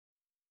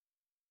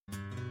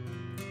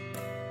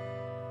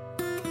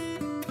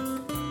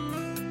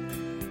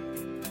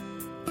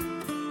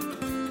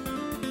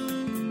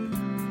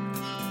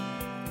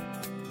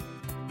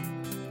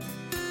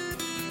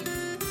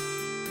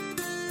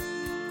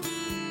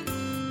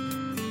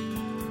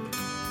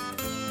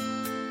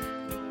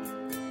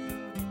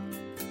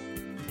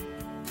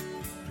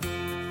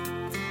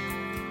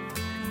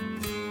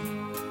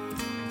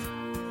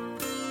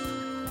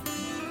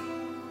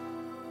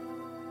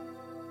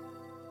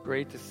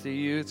great to see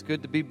you. It's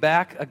good to be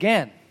back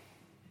again.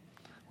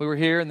 We were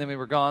here, and then we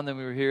were gone, then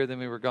we were here, then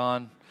we were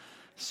gone.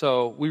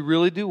 So we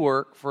really do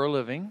work for a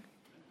living.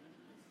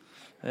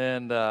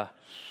 And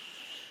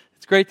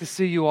it's great to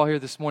see you all here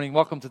this morning.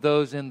 Welcome to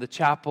those in the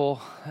chapel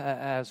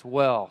as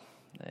well.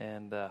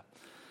 And,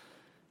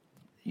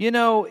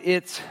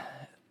 it's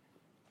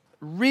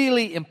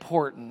really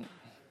important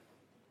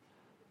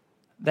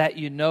that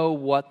you know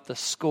what the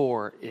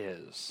score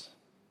is.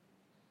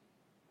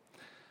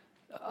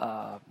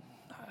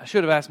 I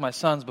should have asked my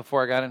sons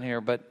before I got in here,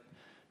 but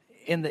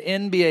in the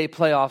NBA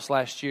playoffs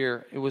last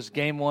year, it was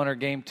game 1 or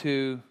game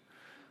 2.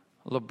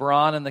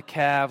 LeBron and the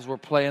Cavs were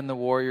playing the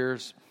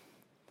Warriors,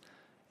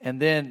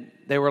 and then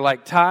they were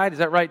like tied. Is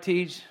that right,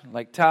 Tej?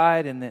 Like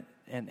tied, and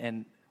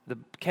the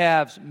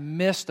Cavs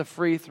missed a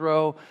free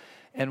throw,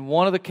 and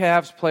one of the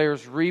Cavs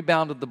players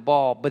rebounded the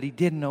ball, but he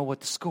didn't know what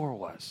the score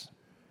was.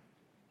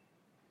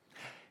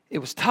 It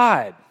was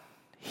tied.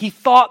 He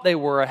thought they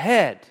were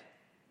ahead.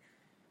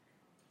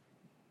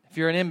 If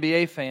you're an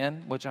NBA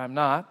fan, which I'm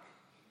not,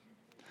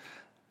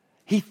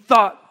 he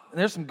thought,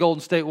 there's some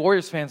Golden State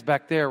Warriors fans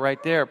back there, right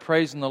there,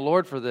 praising the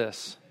Lord for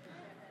this.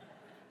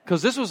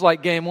 Because this was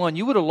like game 1.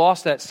 You would have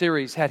lost that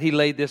series had he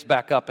laid this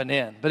back up and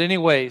in. But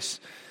anyways,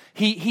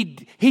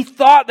 he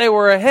thought they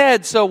were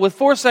ahead, so with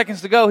 4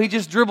 seconds to go, he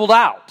just dribbled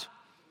out.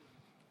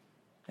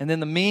 And then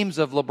the memes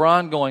of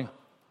LeBron going,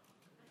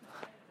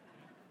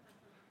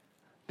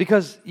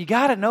 because you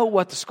got to know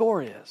what the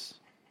score is.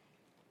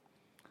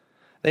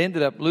 They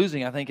ended up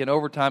losing, I think, in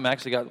overtime.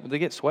 Actually, did they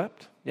get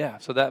swept? Yeah.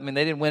 So they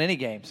didn't win any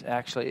games.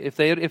 Actually, if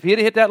he had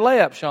hit that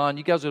layup, Sean,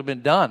 you guys would have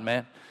been done,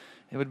 man.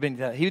 It would have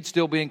been. He would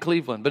still be in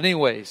Cleveland. But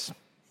anyways,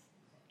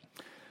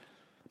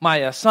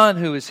 my son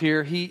who is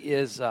here,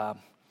 he's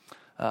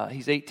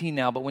 18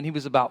 now. But when he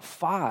was about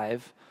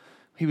 5,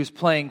 he was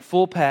playing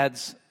full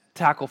pads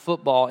tackle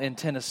football in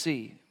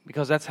Tennessee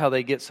because that's how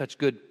they get such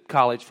good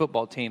college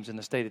football teams in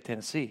the state of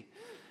Tennessee.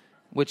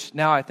 Which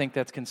now I think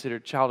that's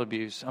considered child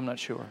abuse. I'm not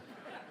sure.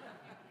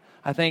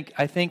 I think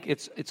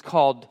it's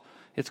called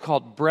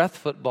breath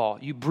football.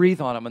 You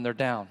breathe on them and they're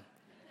down.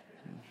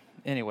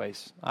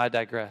 Anyways, I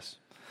digress.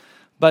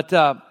 But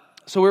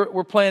so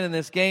we're playing in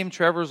this game.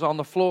 Trevor's on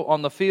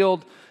the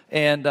field,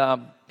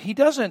 and he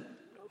doesn't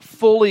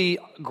fully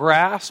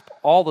grasp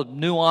all the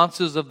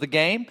nuances of the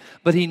game,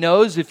 but he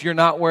knows if you're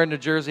not wearing the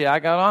jersey I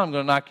got on, I'm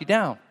going to knock you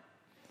down.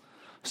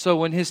 So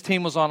when his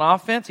team was on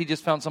offense, he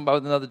just found somebody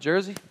with another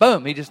jersey.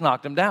 Boom, he just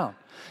knocked him down.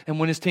 And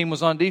when his team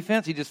was on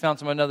defense, he just found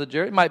somebody another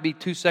jersey. It might be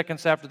 2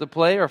 seconds after the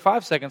play or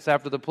 5 seconds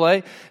after the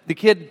play. The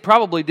kid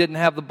probably didn't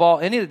have the ball.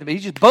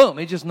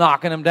 He's just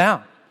knocking him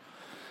down.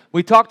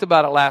 We talked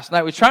about it last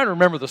night. We were trying to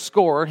remember the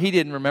score. He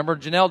didn't remember.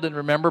 Janelle didn't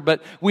remember.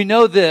 But we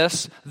know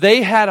this.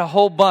 They had a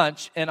whole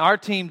bunch, and our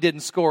team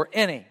didn't score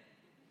any.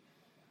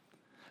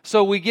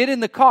 So we get in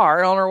the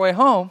car on our way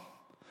home,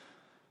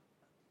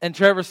 and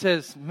Trevor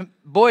says,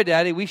 "Boy,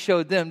 Daddy, we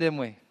showed them, didn't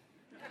we?"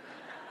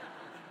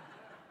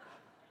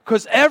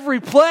 Because every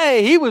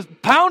play, he was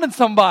pounding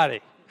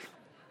somebody.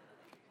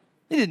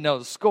 He didn't know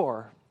the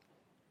score.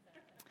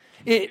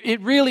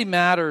 It really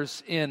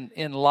matters in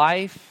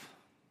life.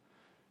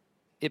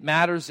 It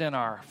matters in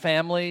our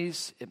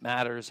families. It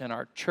matters in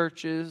our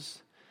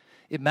churches.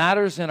 It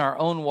matters in our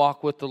own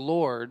walk with the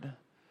Lord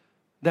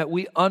that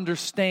we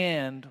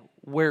understand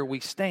where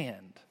we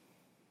stand.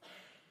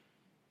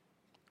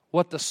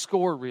 What the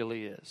score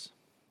really is.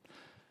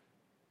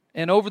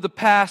 And over the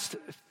past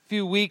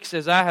few weeks,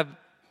 as I have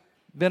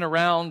been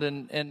around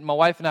and my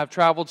wife and I have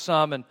traveled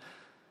some, and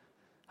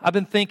I've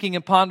been thinking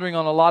and pondering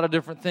on a lot of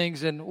different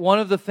things, and one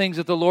of the things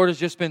that the Lord has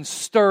just been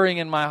stirring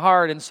in my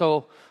heart, and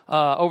so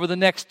over the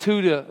next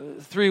 2 to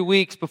 3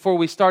 weeks before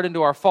we start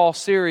into our fall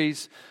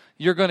series,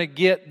 you're going to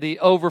get the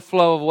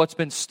overflow of what's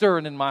been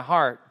stirring in my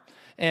heart.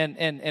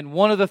 And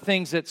one of the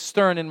things that's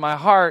stirring in my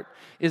heart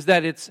is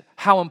that it's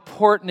how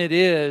important it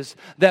is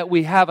that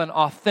we have an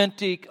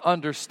authentic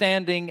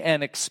understanding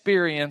and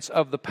experience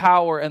of the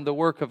power and the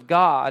work of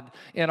God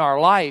in our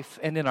life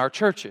and in our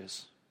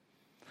churches.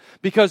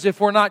 Because if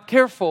we're not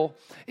careful,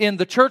 in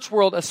the church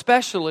world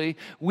especially,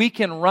 we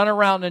can run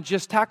around and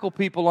just tackle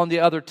people on the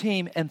other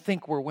team and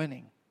think we're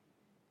winning.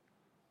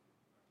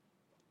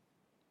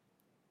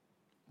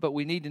 But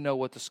we need to know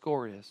what the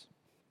score is.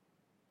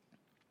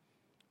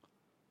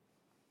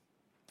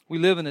 We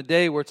live in a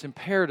day where it's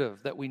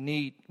imperative that we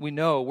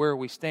know where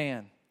we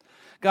stand.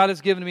 God has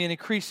given me an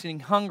increasing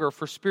hunger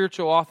for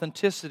spiritual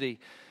authenticity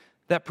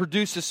that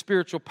produces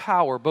spiritual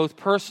power, both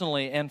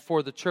personally and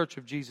for the church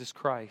of Jesus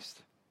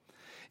Christ.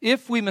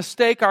 If we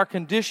mistake our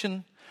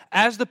condition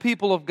as the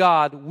people of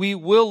God, we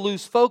will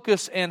lose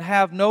focus and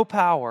have no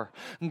power.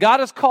 And God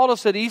has called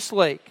us at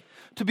Eastlake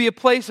to be a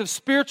place of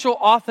spiritual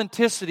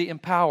authenticity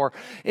and power.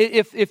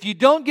 If you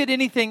don't get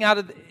anything out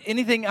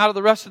of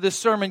the rest of this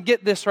sermon,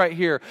 get this right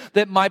here.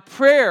 That my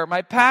prayer,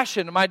 my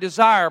passion, my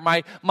desire,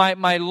 my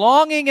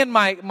longing and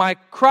my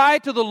cry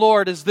to the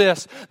Lord is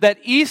this, that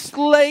East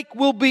Lake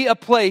will be a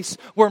place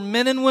where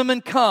men and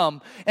women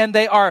come and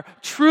they are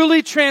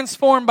truly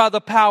transformed by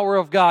the power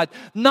of God.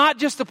 Not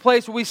just a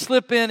place where we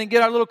slip in and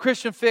get our little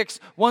Christian fix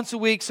once a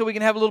week so we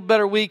can have a little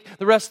better week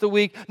the rest of the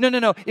week.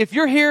 No. If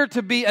you're here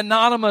to be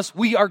anonymous,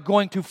 we are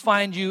going to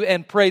find you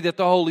and pray that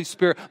the Holy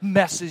Spirit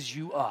messes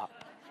you up.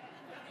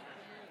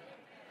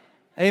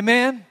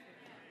 Amen?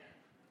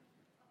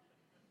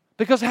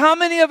 Because how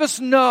many of us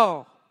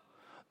know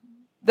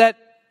that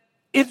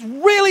it's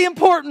really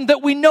important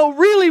that we know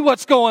really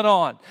what's going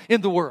on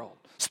in the world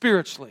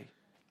spiritually?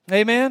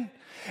 Amen?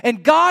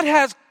 And God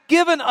has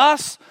given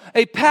us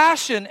a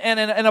passion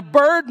and a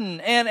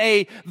burden and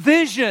a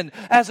vision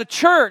as a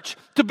church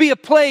to be a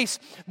place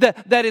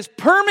that is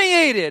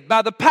permeated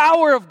by the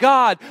power of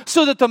God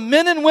so that the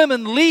men and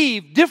women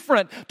leave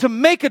different to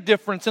make a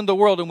difference in the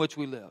world in which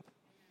we live.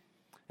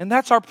 And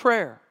that's our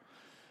prayer.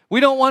 We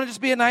don't want to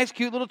just be a nice,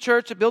 cute little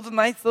church that builds a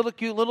nice little,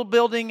 cute little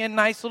building and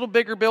nice little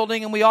bigger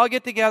building, and we all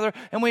get together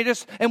and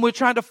we're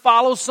trying to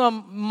follow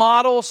some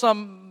model,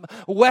 some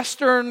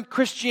Western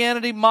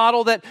Christianity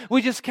model that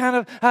we just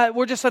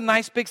we're just a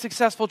nice, big,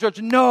 successful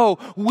church. No,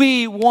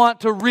 we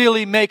want to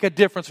really make a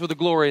difference for the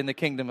glory in the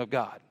kingdom of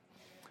God.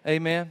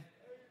 Amen.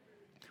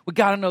 We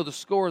got to know the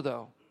score,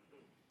 though.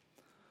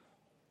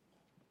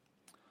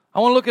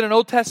 I want to look at an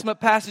Old Testament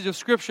passage of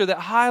Scripture that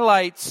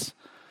highlights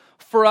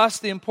for us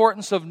the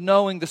importance of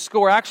knowing the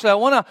score. Actually, I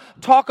want to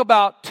talk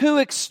about two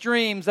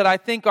extremes that I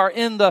think are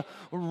in the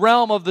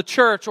realm of the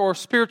church or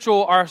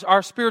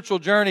our spiritual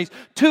journeys.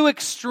 Two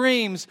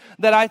extremes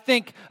that I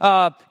think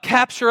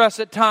capture us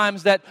at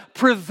times that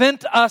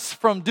prevent us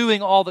from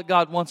doing all that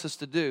God wants us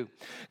to do.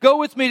 Go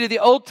with me to the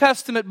Old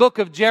Testament book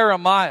of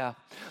Jeremiah.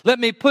 Let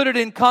me put it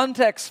in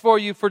context for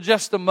you for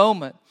just a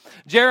moment.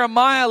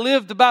 Jeremiah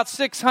lived about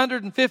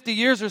 650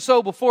 years or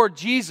so before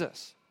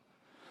Jesus.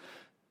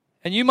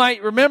 And you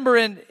might remember,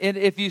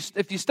 if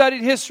you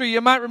studied history,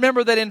 you might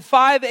remember that in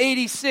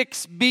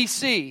 586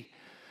 BC,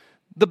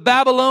 the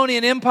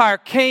Babylonian Empire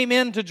came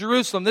into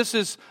Jerusalem. This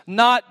is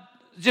not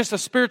just a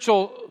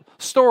spiritual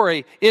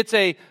story. It's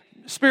a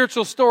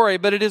spiritual story,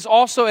 but it is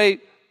also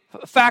a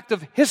fact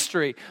of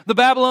history. The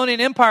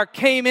Babylonian Empire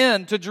came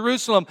into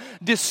Jerusalem,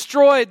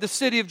 destroyed the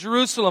city of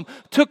Jerusalem,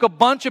 took a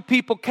bunch of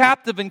people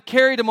captive and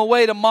carried them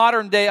away to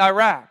modern-day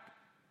Iraq.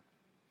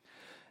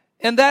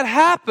 And that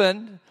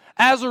happened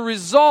as a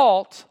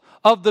result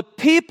of the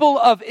people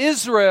of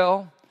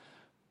Israel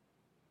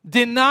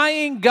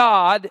denying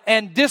God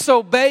and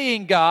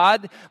disobeying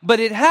God, but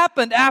it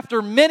happened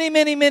after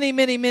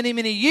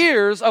many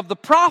years of the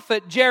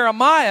prophet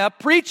Jeremiah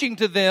preaching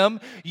to them,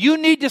 you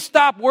need to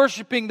stop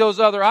worshiping those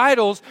other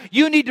idols.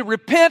 You need to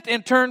repent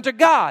and turn to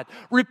God.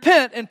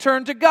 Repent and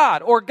turn to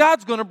God, or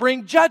God's going to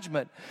bring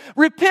judgment.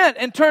 Repent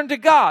and turn to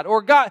God,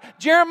 or God.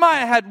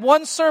 Jeremiah had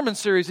one sermon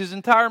series his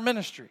entire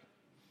ministry.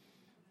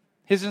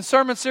 His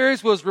sermon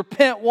series was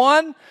repent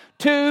 1,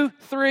 2,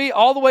 3,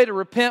 all the way to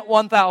repent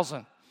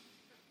 1,000.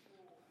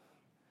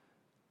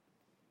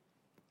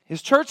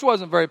 His church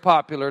wasn't very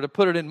popular, to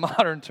put it in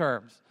modern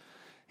terms.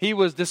 He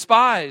was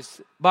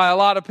despised by a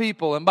lot of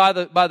people and by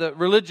the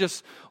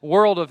religious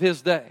world of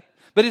his day.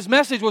 But his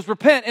message was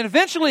repent. And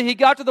eventually he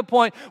got to the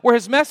point where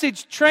his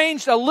message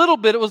changed a little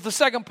bit. It was the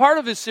second part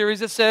of his series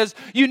that says,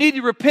 you need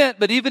to repent,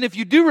 but even if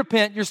you do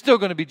repent, you're still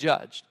going to be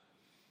judged.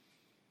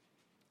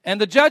 And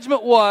the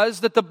judgment was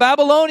that the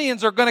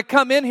Babylonians are going to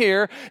come in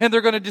here and they're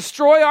going to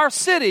destroy our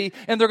city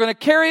and they're going to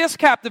carry us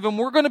captive, and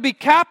we're going to be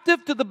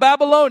captive to the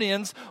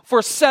Babylonians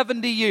for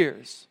 70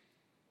 years.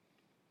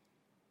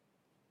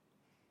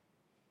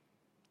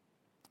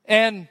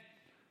 And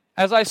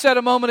as I said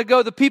a moment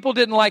ago, the people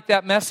didn't like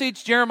that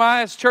message.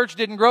 Jeremiah's church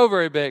didn't grow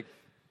very big.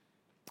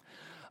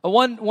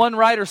 One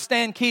writer,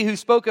 Stan Key, who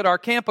spoke at our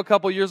camp a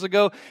couple years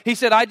ago, he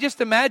said, I just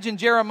imagine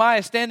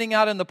Jeremiah standing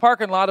out in the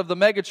parking lot of the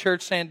mega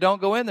church saying, don't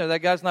go in there, that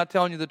guy's not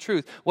telling you the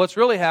truth. What's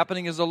really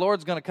happening is the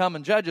Lord's going to come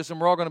and judge us, and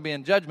we're all going to be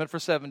in judgment for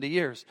 70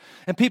 years.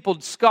 And people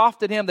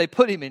scoffed at him, they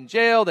put him in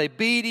jail, they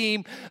beat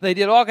him, they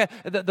did all kinds.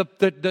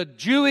 The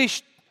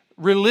Jewish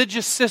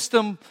religious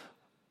system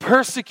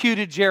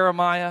persecuted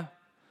Jeremiah.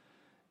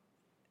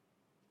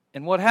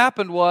 And what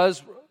happened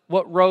was,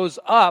 what rose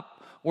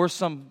up were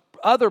some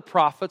other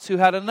prophets who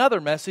had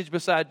another message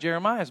beside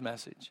Jeremiah's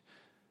message.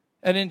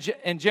 And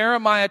in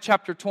Jeremiah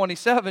chapter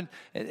 27,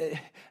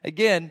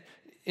 again,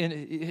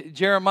 in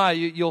Jeremiah,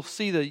 you'll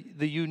see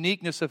the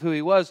uniqueness of who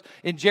he was.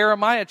 In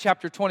Jeremiah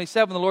chapter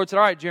 27, the Lord said,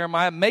 all right,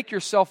 Jeremiah, make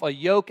yourself a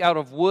yoke out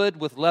of wood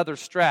with leather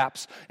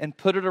straps and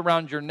put it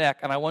around your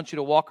neck. And I want you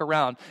to walk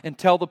around and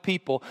tell the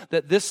people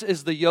that this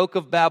is the yoke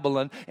of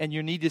Babylon, and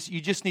you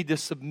just need to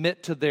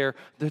submit to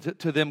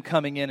them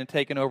coming in and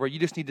taking over. You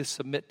just need to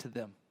submit to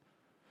them.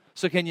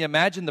 So can you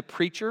imagine the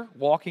preacher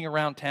walking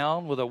around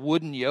town with a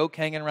wooden yoke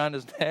hanging around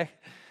his neck?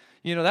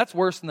 You know, that's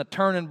worse than the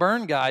turn and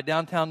burn guy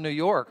downtown New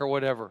York or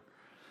whatever.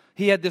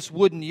 He had this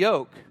wooden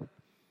yoke.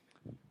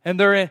 And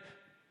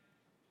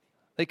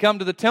they come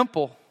to the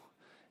temple.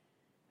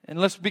 And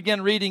let's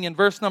begin reading in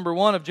verse number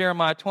 1 of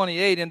Jeremiah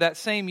 28. In that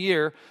same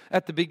year,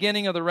 at the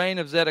beginning of the reign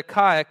of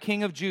Zedekiah,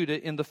 king of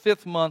Judah, in the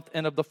 5th month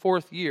and of the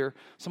 4th year.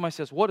 Somebody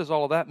says, what does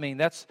all of that mean?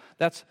 That's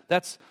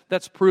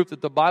proof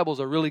that the Bible is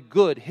a really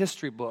good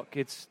history book.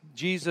 It's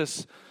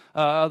Jesus,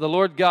 the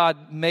Lord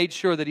God made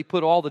sure that He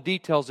put all the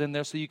details in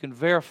there so you can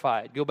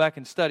verify it. Go back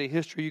and study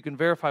history. You can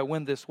verify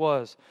when this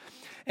was.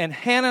 And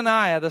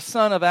Hananiah, the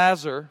son of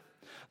Azur,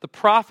 the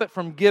prophet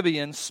from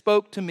Gibeon,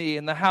 spoke to me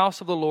in the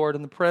house of the Lord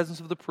in the presence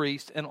of the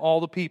priest and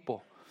all the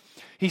people.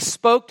 He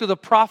spoke to the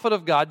prophet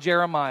of God,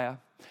 Jeremiah,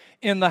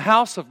 in the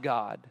house of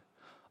God,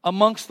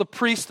 amongst the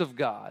priests of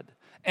God,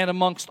 and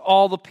amongst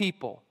all the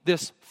people.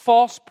 This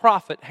false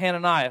prophet,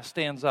 Hananiah,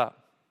 stands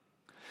up.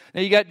 Now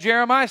you got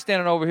Jeremiah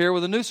standing over here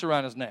with a noose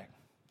around his neck,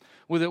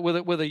 with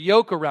a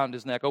yoke around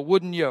his neck, a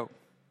wooden yoke.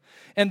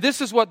 And this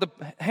is what the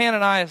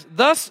Hananiah,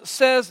 thus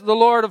says the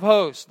Lord of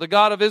hosts, the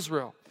God of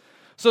Israel.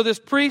 So this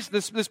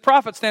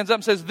prophet stands up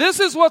and says,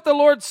 this is what the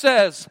Lord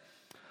says.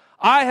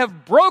 I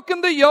have broken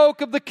the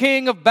yoke of the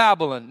king of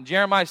Babylon.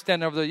 Jeremiah's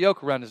standing over the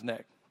yoke around his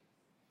neck.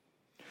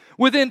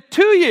 Within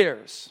 2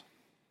 years,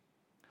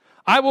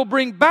 I will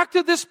bring back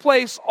to this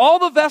place all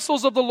the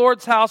vessels of the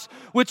Lord's house,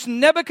 which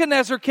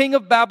Nebuchadnezzar, king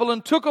of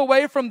Babylon, took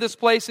away from this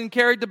place and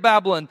carried to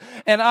Babylon.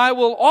 And I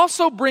will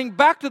also bring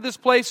back to this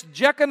place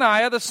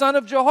Jeconiah, the son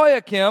of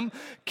Jehoiakim,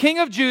 king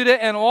of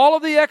Judah, and all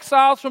of the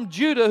exiles from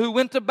Judah who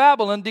went to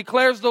Babylon,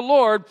 declares the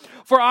Lord,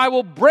 for I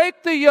will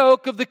break the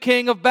yoke of the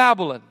king of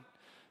Babylon.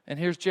 And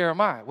here's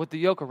Jeremiah with the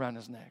yoke around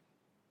his neck.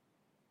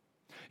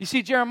 You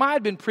see, Jeremiah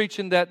had been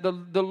preaching that the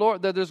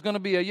Lord, that there's going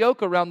to be a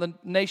yoke around the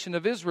nation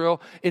of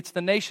Israel. It's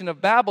the nation of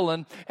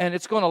Babylon, and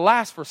it's going to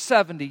last for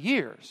 70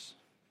 years.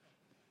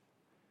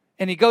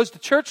 And he goes to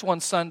church one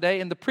Sunday,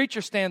 and the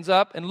preacher stands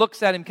up and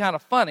looks at him kind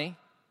of funny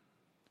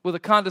with a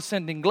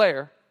condescending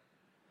glare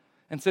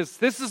and says,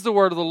 this is the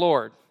word of the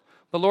Lord.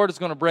 The Lord is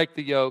going to break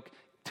the yoke.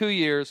 2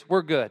 years,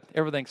 we're good.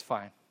 Everything's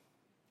fine.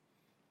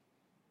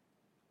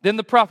 Then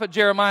the prophet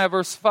Jeremiah,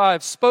 verse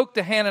 5, spoke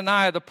to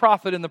Hananiah the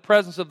prophet in the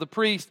presence of the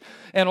priest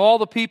and all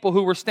the people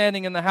who were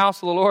standing in the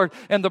house of the Lord.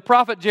 And the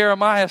prophet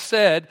Jeremiah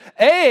said,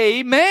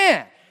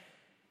 Amen.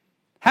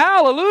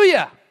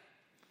 Hallelujah.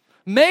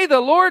 May the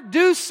Lord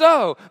do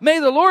so. May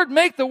the Lord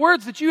make the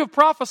words that you have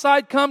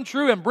prophesied come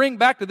true and bring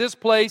back to this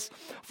place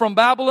from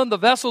Babylon the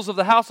vessels of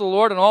the house of the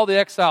Lord and all the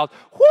exiles.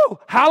 Whew,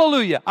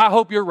 hallelujah. I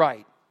hope you're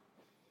right.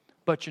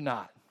 But you're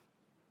not.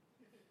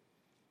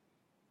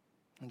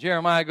 And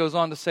Jeremiah goes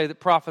on to say that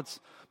prophets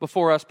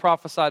before us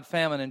prophesied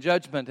famine and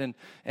judgment,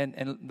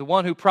 and the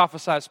one who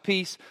prophesies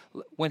peace,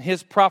 when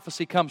his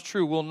prophecy comes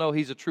true, we'll know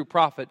he's a true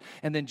prophet.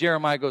 And then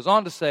Jeremiah goes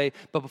on to say,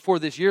 but before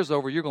this year's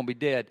over, you're going to be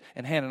dead.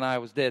 And Hananiah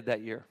was dead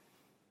that year.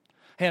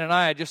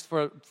 Hananiah, just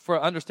for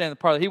understanding the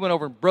part, he went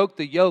over and broke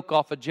the yoke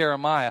off of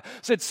Jeremiah.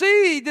 Said,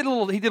 see, he did a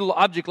little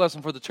object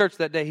lesson for the church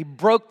that day. He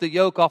broke the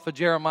yoke off of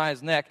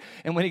Jeremiah's neck.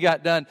 And when he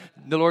got done,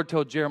 the Lord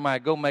told Jeremiah,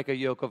 go make a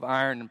yoke of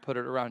iron and put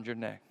it around your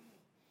neck.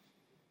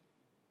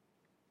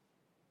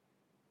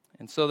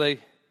 And so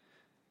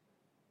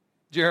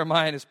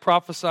Jeremiah is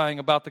prophesying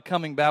about the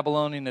coming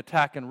Babylonian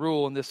attack and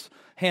rule. And this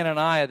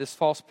Hananiah, this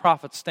false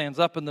prophet, stands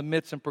up in the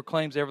midst and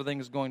proclaims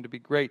everything is going to be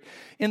great.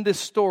 In this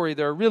story,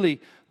 there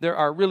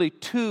are really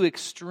two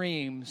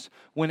extremes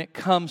when it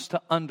comes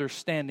to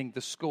understanding the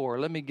score.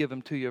 Let me give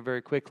them to you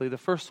very quickly. The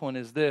first one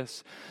is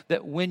this,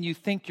 that when you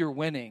think you're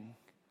winning,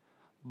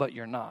 but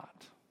you're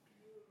not.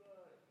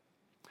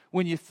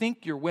 When you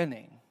think you're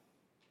winning,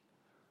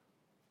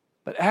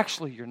 but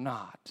actually you're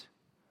not.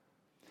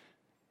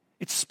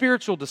 It's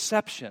spiritual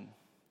deception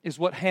is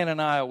what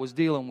Hananiah was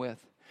dealing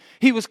with.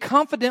 He was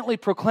confidently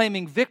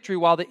proclaiming victory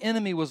while the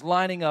enemy was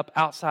lining up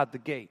outside the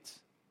gates.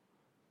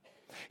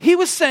 He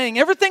was saying,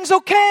 everything's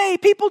okay,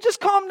 people just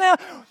calm down.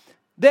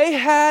 They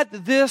had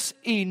this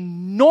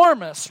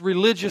enormous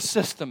religious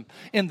system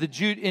in the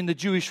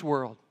Jewish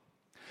world.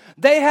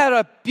 They had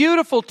a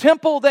beautiful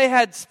temple. They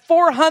had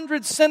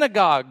 400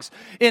 synagogues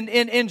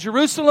in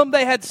Jerusalem.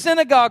 They had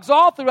synagogues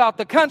all throughout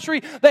the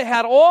country. They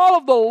had all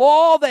of the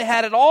law. They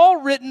had it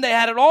all written. They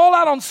had it all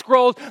out on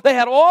scrolls. They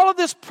had all of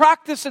this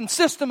practice and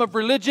system of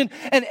religion,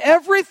 and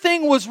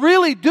everything was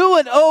really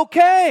doing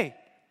okay.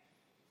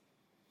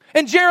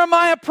 And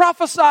Jeremiah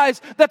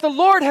prophesies that the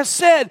Lord has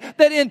said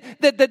that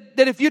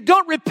if you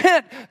don't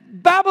repent,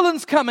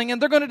 Babylon's coming and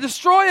they're going to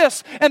destroy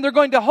us and they're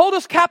going to hold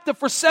us captive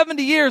for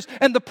 70 years.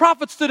 And the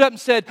prophet stood up and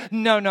said,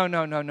 no,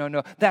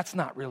 that's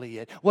not really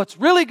it. What's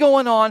really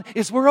going on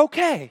is we're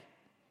okay.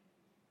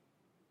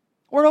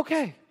 We're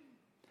okay.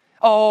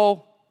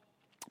 Oh,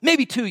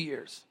 maybe 2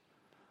 years,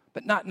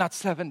 but not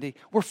 70.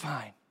 We're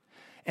fine.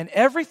 And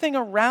everything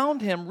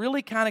around him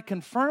really kind of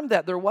confirmed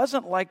that. There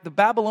wasn't like the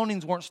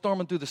Babylonians weren't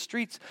storming through the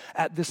streets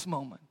at this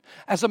moment.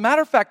 As a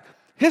matter of fact,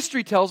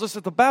 history tells us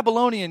that the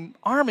Babylonian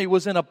army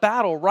was in a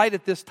battle right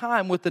at this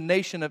time with the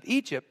nation of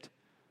Egypt.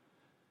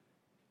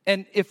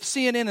 And if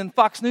CNN and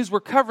Fox News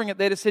were covering it,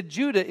 they'd have said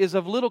Judah is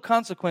of little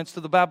consequence to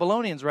the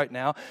Babylonians right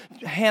now.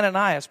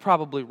 Hananiah is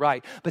probably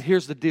right. But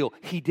here's the deal.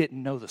 He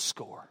didn't know the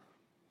score.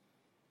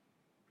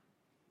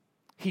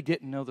 He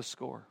didn't know the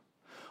score.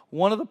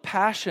 One of the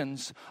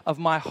passions of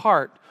my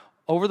heart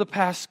over the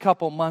past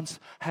couple months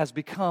has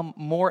become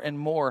more and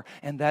more,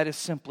 and that is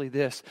simply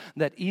this,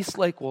 that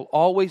Eastlake will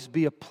always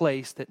be a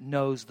place that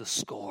knows the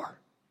score.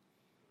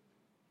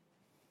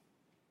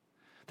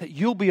 That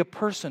you'll be a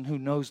person who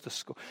knows the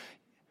score.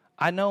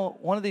 I know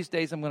one of these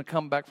days I'm going to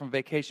come back from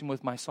vacation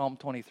with my Psalm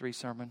 23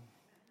 sermon.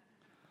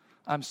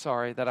 I'm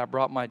sorry that I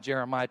brought my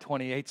Jeremiah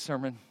 28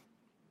 sermon.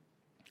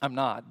 I'm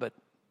not, but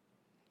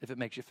if it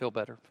makes you feel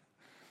better.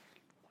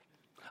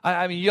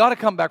 I mean, you ought to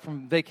come back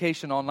from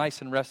vacation all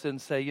nice and rested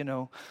and say, you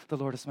know, the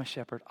Lord is my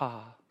shepherd.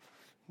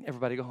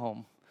 Everybody go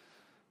home.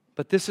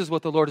 But this is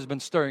what the Lord has been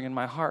stirring in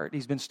my heart.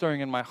 He's been stirring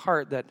in my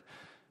heart that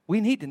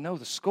we need to know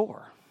the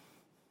score.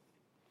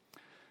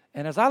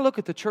 And as I look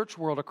at the church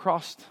world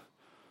across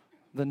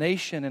the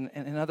nation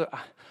and other,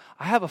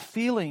 I have a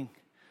feeling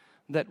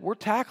that we're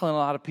tackling a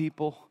lot of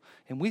people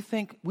and we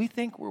think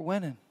we're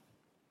winning.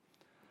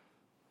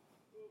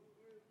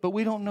 But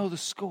we don't know the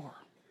score.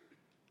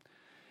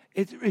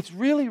 It's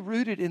really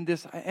rooted in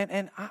this,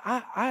 and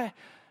I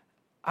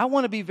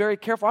want to be very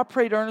careful. I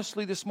prayed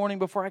earnestly this morning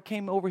before I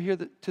came over here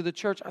to the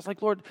church. I was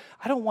like, Lord,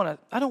 I don't want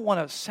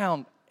to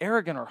sound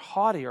arrogant or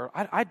haughty, or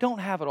I don't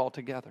have it all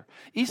together.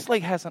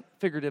 Eastlake hasn't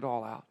figured it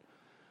all out.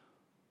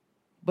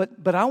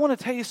 But I want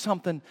to tell you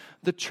something.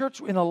 The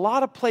church, in a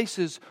lot of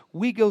places,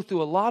 we go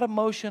through a lot of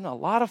motion, a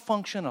lot of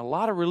function, a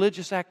lot of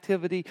religious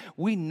activity.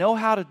 We know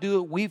how to do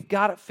it. We've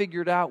got it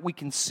figured out. We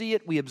can see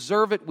it. We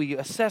observe it. We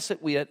assess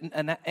it. We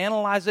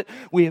analyze it.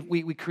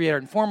 We create or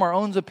inform our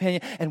own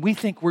opinion. And we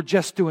think we're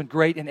just doing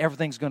great and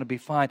everything's going to be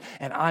fine.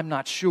 And I'm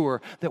not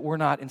sure that we're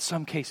not, in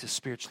some cases,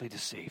 spiritually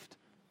deceived.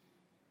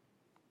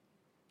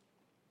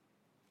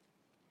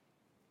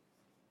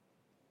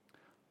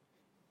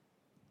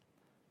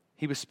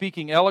 He was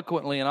speaking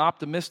eloquently and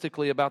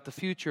optimistically about the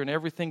future, and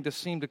everything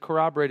just seemed to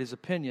corroborate his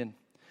opinion.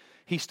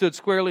 He stood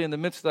squarely in the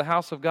midst of the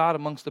house of God,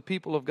 amongst the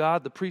people of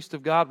God, the priest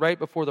of God, right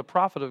before the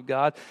prophet of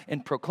God,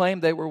 and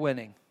proclaimed they were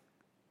winning.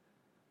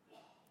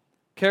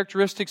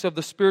 Characteristics of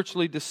the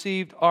spiritually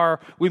deceived are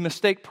we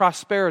mistake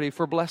prosperity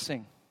for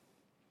blessing.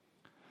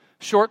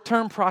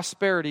 Short-term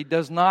prosperity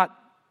does not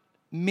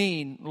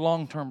mean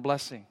long-term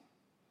blessing.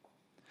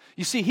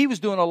 You see, he was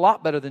doing a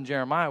lot better than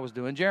Jeremiah was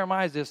doing.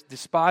 Jeremiah is this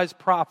despised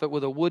prophet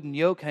with a wooden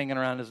yoke hanging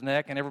around his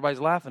neck, and everybody's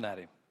laughing at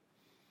him.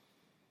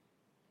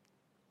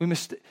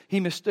 He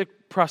mistook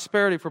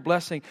prosperity for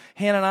blessing.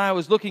 Hananiah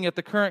was looking at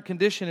the current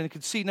condition and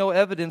could see no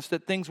evidence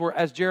that things were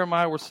as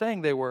Jeremiah was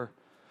saying they were.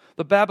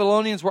 The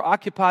Babylonians were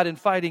occupied in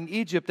fighting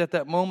Egypt at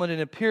that moment, and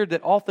it appeared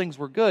that all things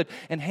were good.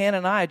 And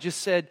Hananiah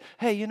just said,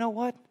 hey, you know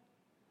what?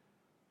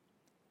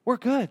 We're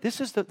good.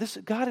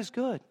 God is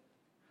good.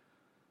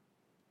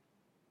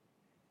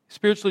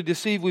 Spiritually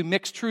deceived, we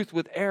mix truth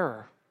with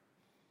error.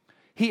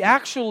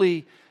 Hananiah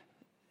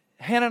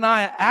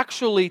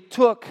actually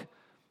took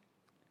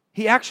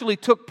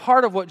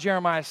part of what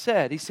Jeremiah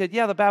said. He said,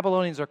 yeah, the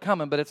Babylonians are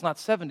coming, but it's not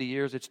 70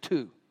 years, it's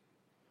 2.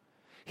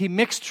 He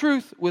mixed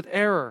truth with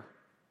error.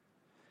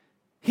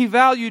 He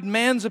valued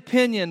man's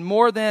opinion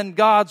more than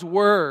God's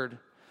word.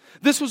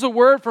 This was a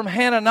word from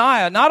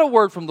Hananiah, not a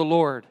word from the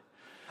Lord.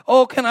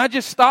 Oh, can I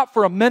just stop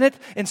for a minute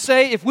and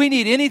say if we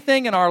need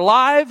anything in our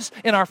lives,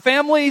 in our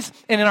families,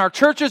 and in our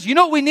churches, you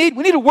know what we need?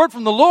 We need a word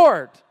from the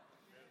Lord.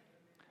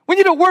 We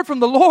need a word from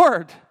the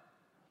Lord.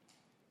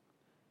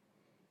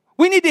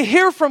 We need to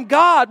hear from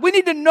God. We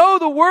need to know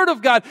the Word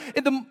of God.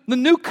 The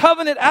new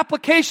covenant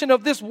application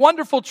of this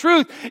wonderful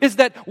truth is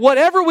that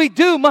whatever we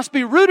do must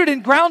be rooted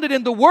and grounded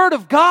in the Word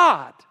of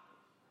God.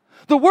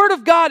 The Word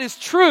of God is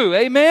true,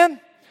 amen?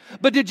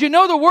 But did you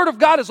know the Word of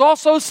God is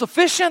also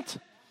sufficient?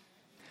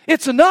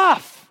 It's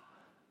enough.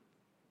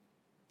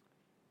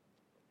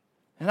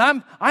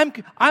 And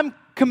I'm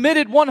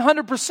committed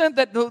 100%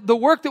 that the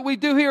work that we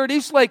do here at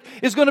Eastlake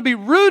is going to be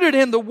rooted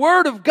in the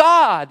Word of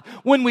God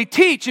when we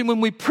teach and when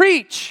we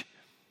preach.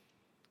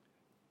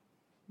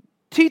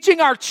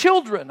 Teaching our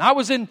children. I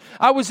was in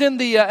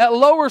the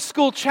lower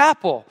school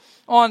chapel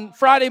on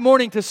Friday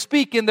morning to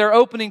speak in their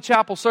opening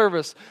chapel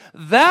service.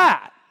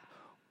 That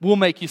will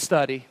make you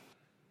study.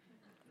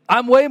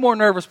 I'm way more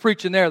nervous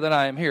preaching there than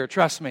I am here,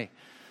 trust me.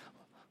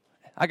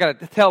 I got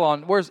to tell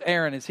on, where's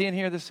Aaron? Is he in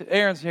here?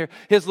 Aaron's here.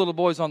 His little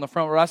boy's on the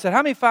front row. I said,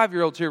 how many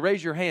 5-year-olds here?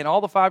 Raise your hand. All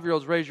the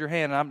 5-year-olds raise your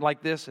hand. And I'm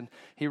like this, and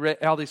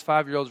all these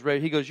 5-year-olds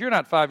raise. He goes, you're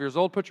not 5 years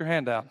old. Put your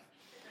hand down.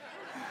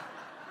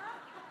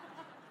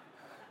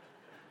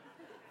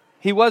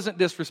 He wasn't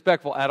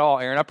disrespectful at all,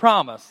 Aaron. I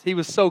promise. He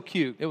was so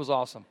cute. It was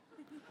awesome.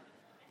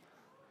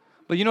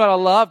 But you know what I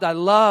loved? I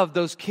loved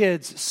those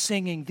kids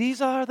singing,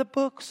 these are the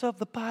books of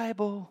the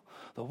Bible.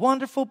 The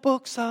wonderful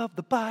books of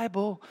the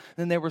Bible.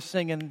 And they were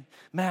singing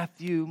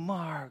Matthew,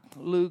 Mark,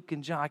 Luke,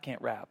 and John. I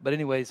can't rap. But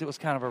anyways, it was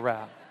kind of a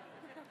rap.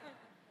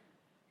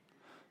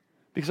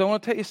 Because I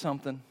want to tell you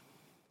something.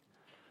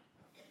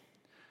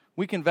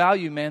 We can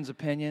value man's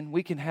opinion.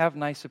 We can have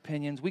nice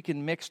opinions. We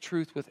can mix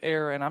truth with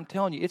error. And I'm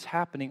telling you, it's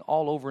happening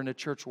all over in the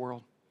church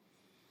world.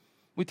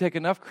 We take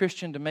enough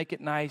Christian to make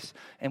it nice,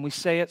 and we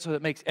say it so that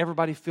it makes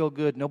everybody feel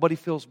good. Nobody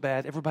feels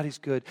bad. Everybody's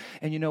good.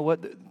 And you know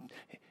what?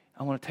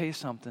 I want to tell you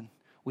something.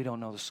 We don't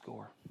know the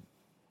score.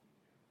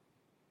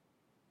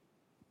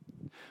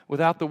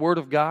 Without the Word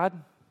of God,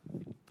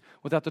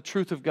 without the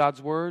truth of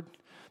God's Word,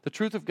 the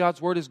truth of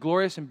God's Word is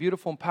glorious and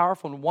beautiful and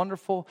powerful and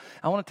wonderful.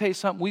 I want to tell you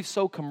something. We've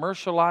so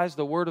commercialized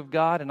the Word of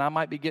God, and I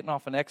might be getting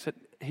off an exit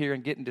here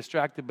and getting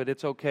distracted, but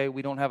it's okay.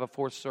 We don't have a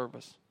fourth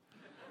service.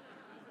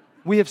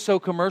 We have so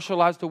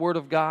commercialized the Word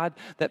of God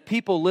that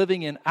people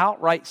living in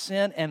outright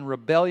sin and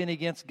rebellion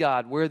against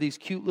God wear these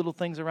cute little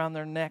things around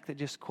their neck that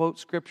just quote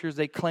scriptures.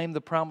 They claim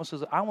the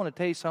promises. I want to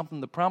tell you something.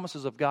 The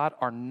promises of God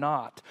are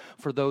not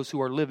for those who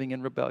are living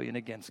in rebellion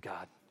against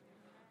God.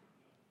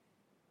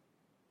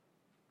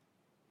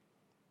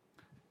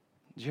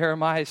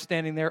 Jeremiah is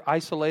standing there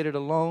isolated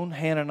alone.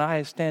 Hananiah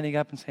is standing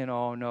up and saying,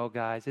 oh no,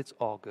 guys, it's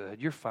all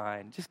good. You're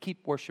fine. Just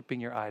keep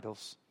worshiping your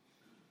idols.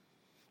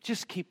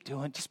 Just keep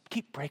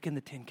breaking the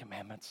 10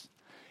 Commandments.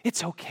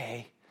 It's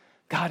okay.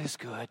 God is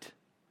good.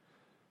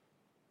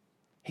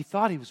 He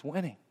thought he was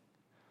winning,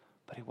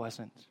 but he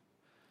wasn't.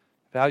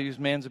 Values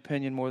man's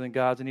opinion more than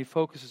God's, and he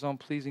focuses on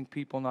pleasing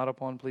people, not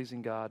upon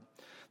pleasing God.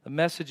 The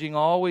messaging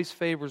always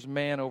favors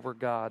man over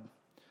God.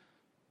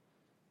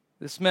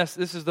 This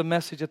is the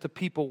message that the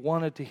people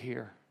wanted to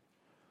hear.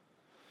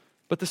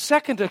 But the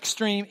second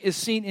extreme is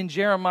seen in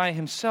Jeremiah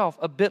himself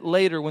a bit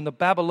later when the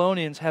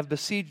Babylonians have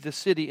besieged the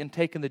city and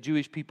taken the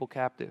Jewish people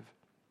captive.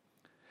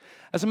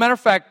 As a matter of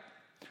fact,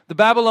 the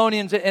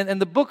Babylonians, and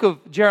the book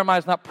of Jeremiah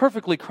is not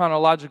perfectly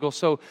chronological,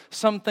 so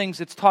some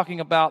things it's talking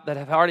about that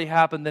have already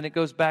happened, then it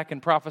goes back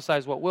and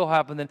prophesies what will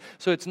happen,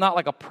 so it's not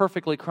like a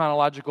perfectly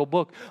chronological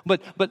book.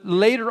 But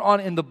later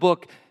on in the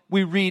book,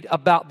 we read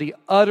about the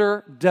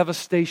utter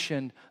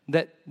devastation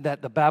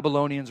that the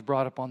Babylonians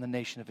brought upon the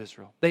nation of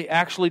Israel. They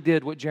actually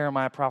did what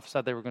Jeremiah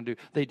prophesied they were going to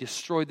do. They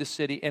destroyed the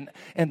city. And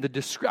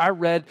I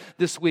read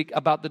this week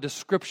about the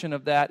description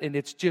of that, and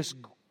it's just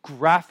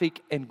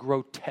graphic and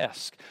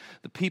grotesque.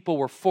 The people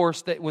were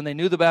forced, that when they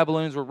knew the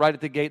Babylonians were right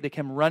at the gate, they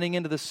came running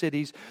into the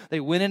cities.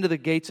 They went into the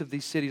gates of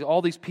these cities,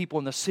 all these people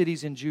in the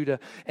cities in Judah,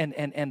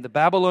 and the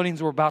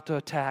Babylonians were about to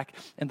attack,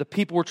 and the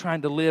people were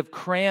trying to live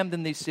crammed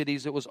in these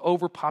cities. It was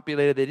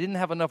overpopulated. They didn't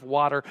have enough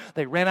water.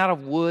 They ran out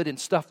of wood and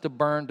stuff to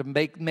burn to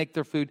make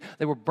their food.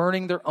 They were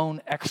burning their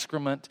own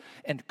excrement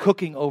and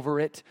cooking over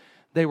it.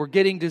 They were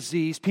getting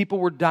disease. People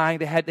were dying.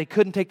 They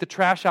couldn't take the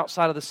trash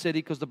outside of the city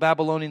because the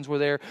Babylonians were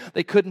there.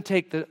 They couldn't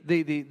take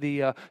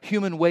the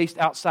human waste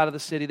outside of the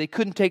city. They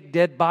couldn't take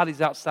dead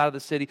bodies outside of the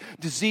city.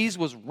 Disease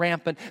was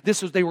rampant.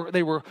 They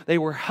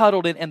were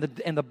huddled in, and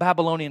the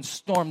Babylonians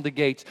stormed the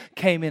gates,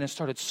 came in and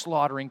started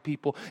slaughtering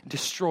people,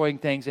 destroying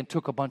things, and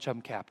took a bunch of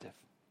them captive.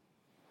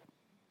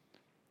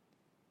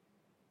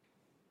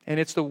 And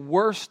it's the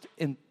worst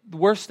thing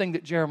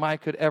that Jeremiah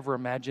could ever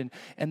imagine.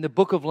 And the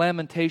book of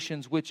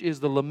Lamentations, which is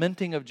the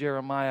lamenting of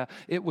Jeremiah,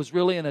 it was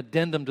really an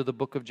addendum to the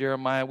book of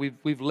Jeremiah.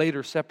 We've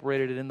later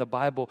separated it in the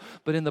Bible.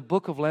 But in the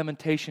book of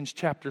Lamentations,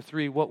 chapter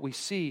 3, what we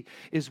see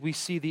is we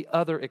see the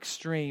other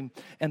extreme.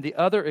 And the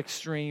other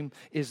extreme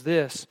is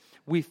this.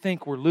 We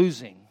think we're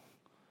losing,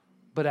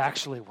 but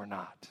actually we're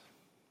not.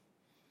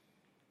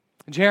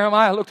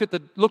 Jeremiah looked at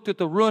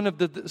the ruin of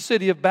the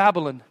city of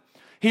Babylon.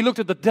 He looked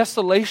at the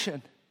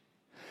desolation.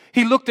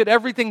 He looked at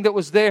everything that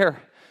was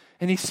there,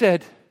 and he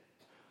said,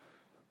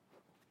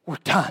 we're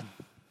done.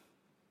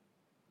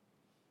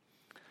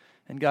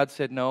 And God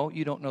said, no,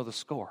 you don't know the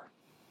score.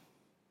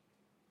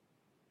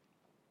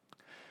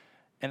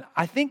 And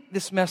I think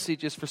this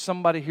message is for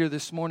somebody here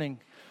this morning,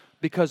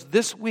 because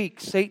this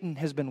week Satan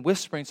has been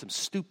whispering some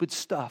stupid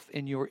stuff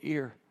in your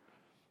ear.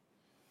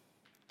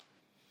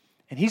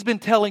 And he's been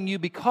telling you,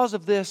 because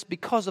of this,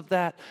 because of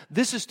that,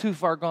 this is too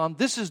far gone,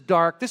 this is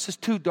dark, this is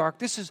too dark,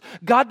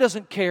 God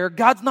doesn't care,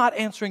 God's not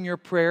answering your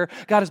prayer.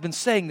 God has been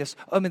saying this,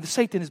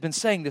 Satan has been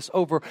saying this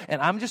over, and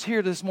I'm just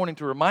here this morning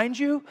to remind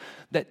you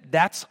that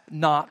that's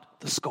not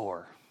the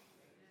score.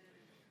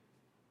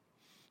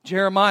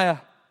 Jeremiah,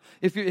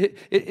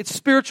 it's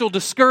spiritual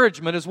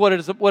discouragement is what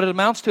it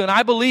amounts to. And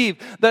I believe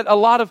that a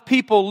lot of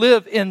people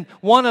live in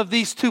one of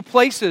these two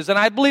places. And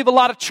I believe a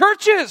lot of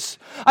churches,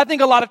 I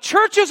think a lot of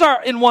churches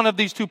are in one of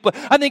these two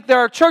places. I think there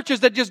are churches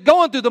that just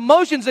going through the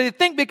motions. They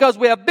think because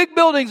we have big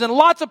buildings and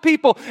lots of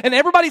people and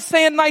everybody's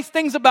saying nice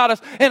things about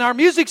us and our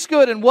music's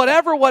good and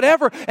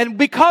whatever. And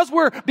because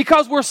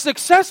we're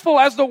successful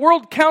as the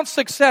world counts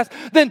success,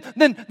 then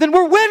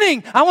we're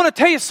winning. I want to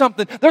tell you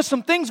something. There's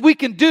some things we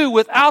can do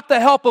without the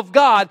help of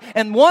God.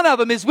 And one of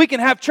them is we can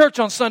have church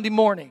on Sunday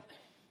morning.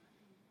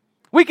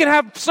 We can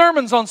have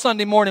sermons on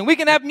Sunday morning. We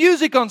can have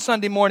music on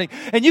Sunday morning.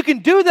 And you can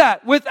do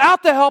that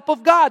without the help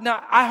of God.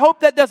 Now, I hope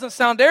that doesn't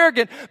sound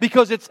arrogant,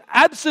 because it's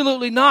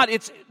absolutely not.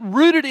 It's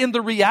rooted in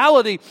the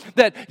reality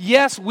that,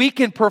 yes, we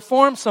can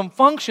perform some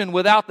function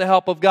without the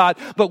help of God,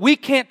 but we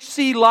can't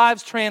see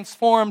lives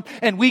transformed,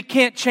 and we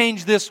can't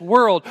change this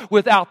world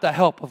without the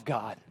help of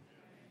God.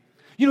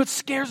 You know, it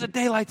scares the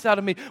daylights out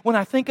of me when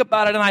I think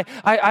about it, and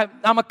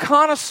I'm a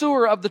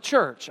connoisseur of the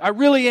church. I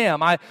really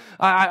am.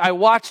 I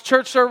watch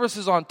church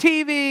services on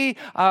TV.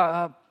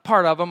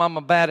 part of them. I'm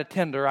a bad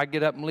attender. I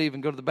get up and leave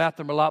and go to the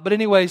bathroom a lot. But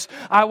anyways,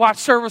 I watch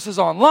services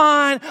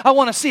online. I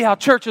want to see how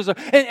churches are.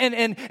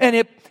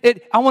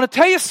 I want to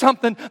tell you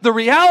something. The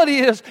reality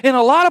is, in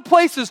a lot of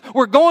places,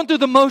 we're going through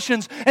the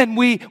motions and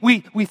we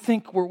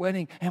think we're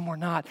winning and we're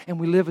not. And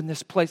we live in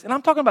this place. And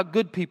I'm talking about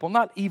good people,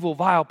 not evil,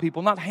 vile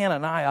people, not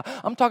Hananiah.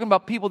 I'm talking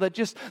about people that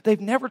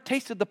they've never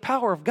tasted the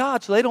power of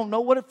God, so they don't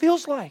know what it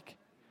feels like.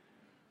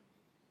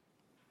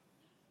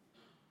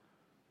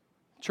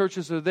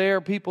 Churches are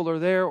there, people are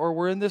there, or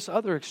we're in this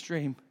other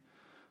extreme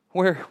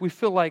where we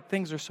feel like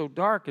things are so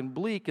dark and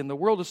bleak and the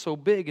world is so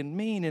big and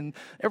mean and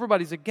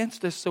everybody's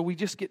against us, so we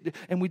just get,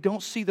 and we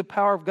don't see the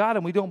power of God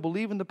and we don't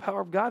believe in the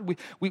power of God.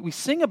 We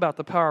sing about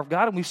the power of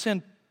God and we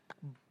send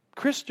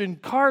Christian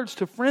cards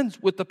to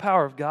friends with the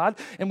power of God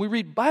and we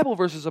read Bible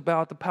verses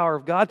about the power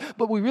of God,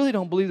 but we really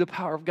don't believe the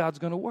power of God's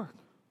going to work.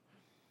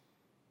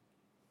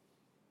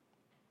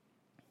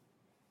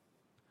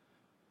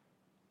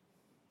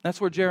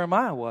 That's where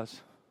Jeremiah was.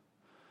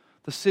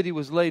 The city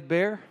was laid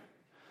bare.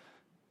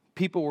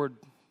 People were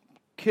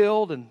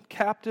killed and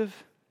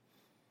captive.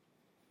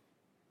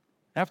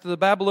 After the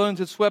Babylonians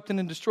had swept in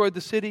and destroyed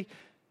the city,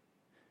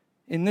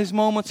 in these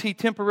moments he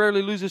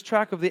temporarily loses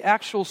track of the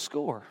actual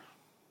score.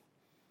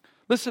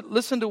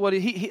 Listen to what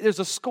there's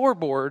a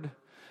scoreboard.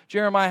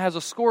 Jeremiah has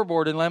a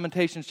scoreboard in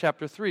Lamentations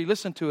chapter 3.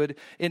 Listen to it.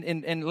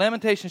 In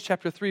Lamentations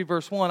chapter 3,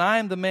 verse 1, I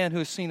am the man who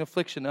has seen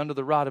affliction under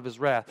the rod of his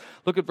wrath.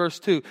 Look at verse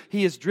 2.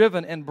 He has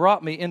driven and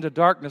brought me into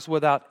darkness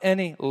without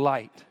any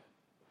light.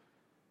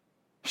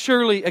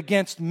 Surely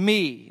against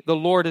me the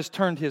Lord has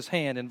turned his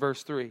hand, in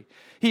verse 3.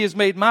 He has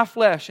made my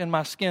flesh and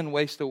my skin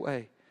waste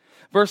away.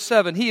 Verse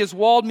 7, he has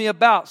walled me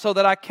about so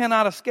that I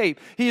cannot escape.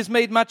 He has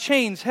made my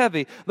chains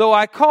heavy. Though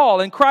I call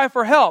and cry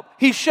for help,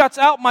 he shuts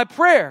out my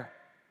prayer.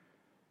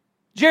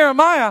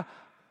 Jeremiah,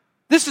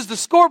 this is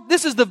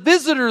the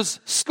visitor's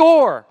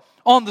score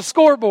on the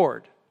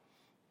scoreboard.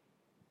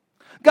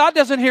 God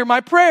doesn't hear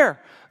my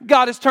prayer.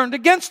 God has turned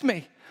against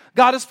me.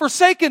 God has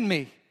forsaken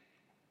me.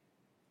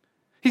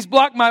 He's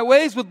blocked my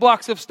ways with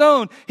blocks of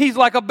stone. He's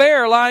like a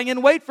bear lying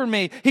in wait for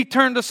me. He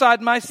turned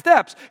aside my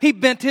steps. He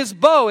bent his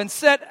bow and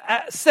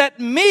set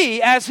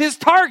me as his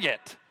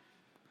target.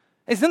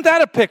 Isn't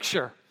that a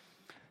picture?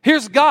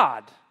 Here's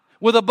God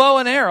with a bow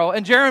and arrow,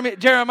 and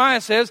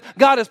Jeremiah says,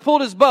 God has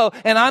pulled his bow,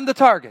 and I'm the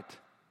target.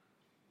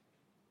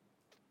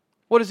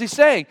 What is he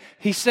saying?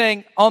 He's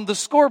saying, on the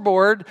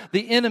scoreboard,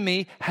 the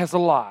enemy has a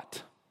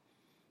lot.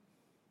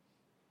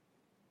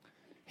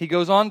 He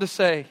goes on to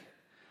say,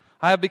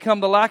 I have become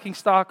the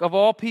laughingstock of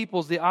all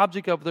peoples, the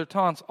object of their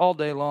taunts all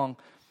day long.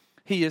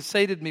 He has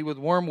sated me with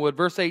wormwood.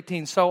 Verse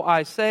 18, so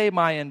I say,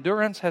 my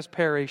endurance has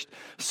perished,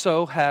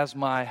 so has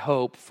my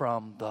hope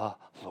from the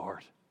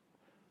Lord.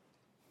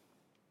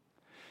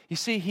 You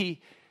see,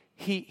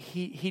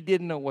 he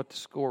didn't know what the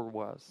score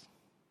was.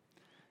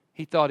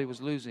 He thought he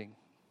was losing.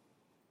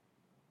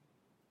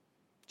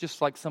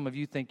 Just like some of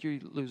you think you're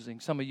losing.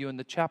 Some of you in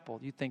the chapel,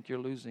 you think you're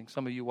losing.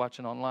 Some of you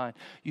watching online,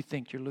 you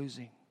think you're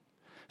losing.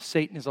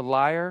 Satan is a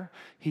liar.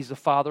 He's the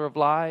father of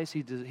lies.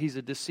 He's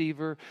a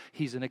deceiver.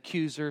 He's an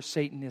accuser.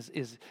 Satan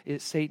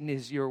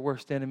is your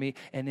worst enemy.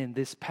 And in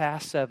this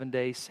past 7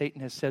 days, Satan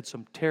has said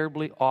some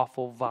terribly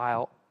awful,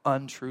 vile,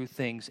 untrue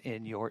things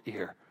in your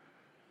ear.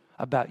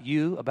 About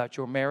you, about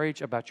your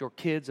marriage, about your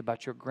kids,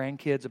 about your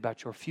grandkids,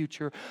 about your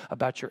future,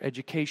 about your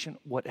education,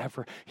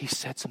 whatever. He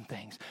said some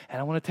things.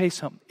 And I want to tell you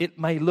something. It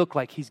may look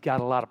like he's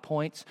got a lot of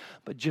points,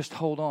 but just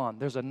hold on.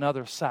 There's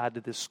another side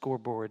to this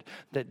scoreboard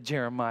that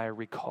Jeremiah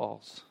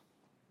recalls.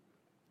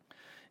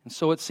 And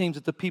so it seems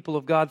that the people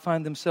of God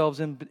find themselves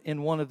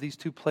in one of these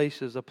two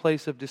places, a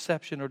place of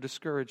deception or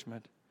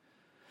discouragement.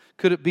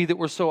 Could it be that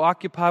we're so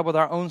occupied with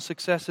our own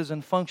successes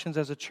and functions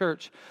as a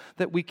church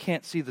that we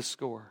can't see the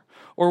score?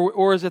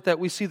 Or is it that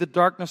we see the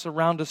darkness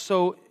around us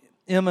so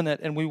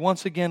imminent and we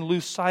once again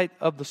lose sight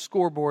of the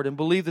scoreboard and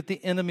believe that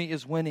the enemy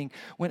is winning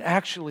when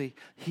actually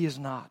he is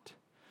not?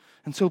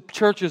 And so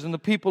churches and the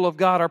people of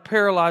God are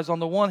paralyzed on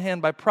the one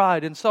hand by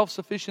pride and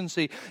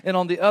self-sufficiency, and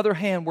on the other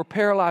hand we're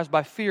paralyzed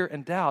by fear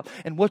and doubt.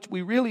 And what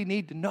we really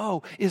need to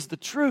know is the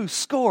true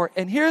score.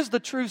 And here's the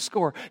true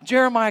score.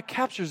 Jeremiah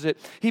captures it.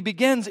 He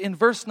begins in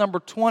verse number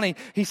 20.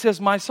 He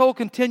says, my soul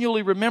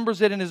continually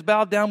remembers it and is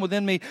bowed down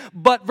within me.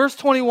 But verse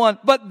 21,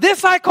 but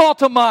this I call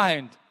to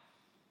mind.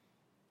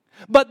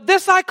 But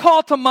this I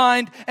call to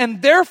mind,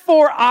 and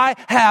therefore I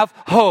have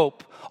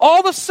hope.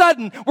 All of a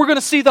sudden, we're going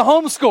to see the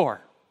home score.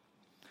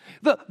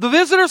 The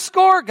visitor's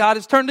score, God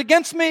has turned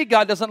against me.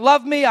 God doesn't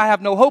love me. I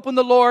have no hope in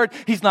the Lord.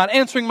 He's not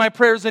answering my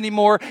prayers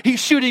anymore. He's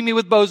shooting me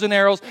with bows and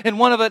arrows. And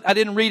one of it, I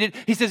didn't read it,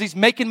 he says he's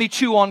making me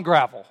chew on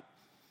gravel.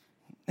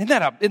 Isn't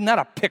that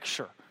a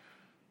picture?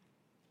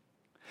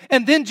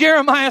 And then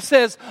Jeremiah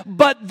says,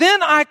 but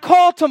then I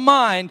call to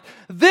mind,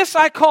 this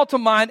I call to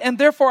mind, and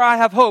therefore I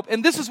have hope.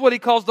 And this is what he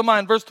calls to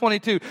mind, verse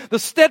 22. The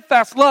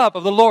steadfast love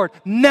of the Lord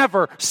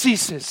never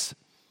ceases.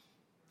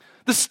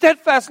 The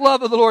steadfast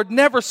love of the Lord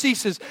never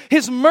ceases.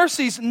 His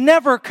mercies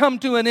never come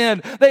to an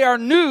end. They are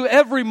new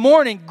every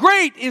morning.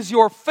 Great is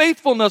your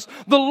faithfulness.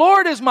 The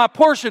Lord is my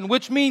portion,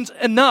 which means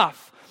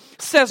enough.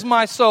 says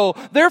my soul.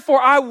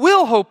 Therefore, I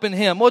will hope in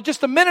him. Well,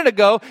 just a minute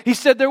ago, he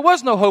said there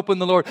was no hope in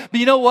the Lord. But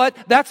you know what?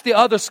 That's the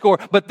other score.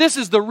 But this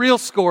is the real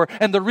score.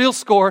 And the real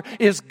score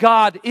is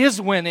God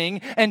is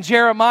winning, and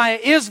Jeremiah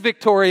is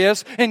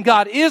victorious, and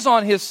God is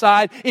on his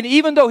side. And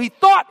even though he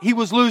thought he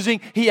was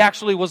losing, he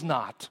actually was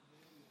not.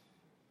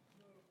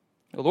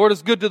 The Lord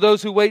is good to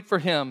those who wait for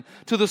him,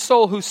 to the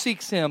soul who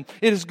seeks him.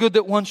 It is good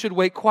that one should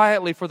wait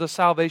quietly for the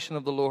salvation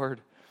of the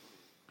Lord.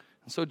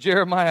 And so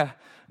Jeremiah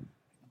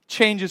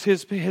changes,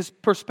 his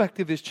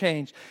perspective is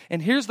changed. And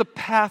here's the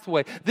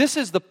pathway. This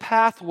is the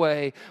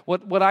pathway,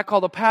 what I call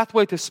the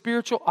pathway to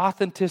spiritual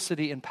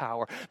authenticity and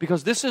power.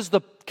 Because this is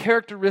the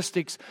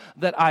characteristics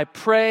that I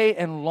pray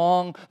and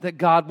long that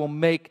God will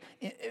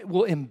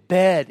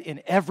embed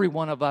in every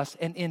one of us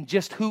and in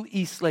just who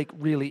Eastlake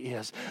really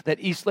is.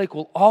 That Eastlake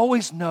will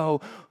always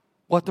know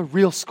what the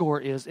real score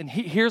is. And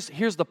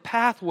here's the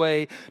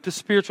pathway to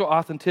spiritual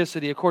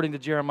authenticity according to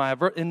Jeremiah.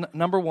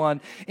 Number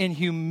 1, in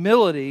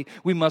humility,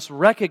 we must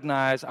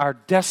recognize our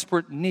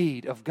desperate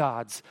need of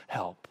God's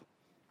help.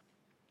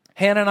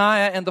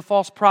 Hananiah and the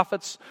false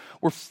prophets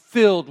were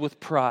filled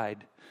with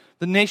pride.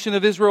 The nation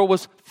of Israel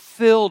was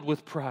filled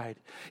with pride.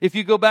 If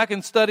you go back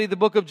and study the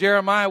book of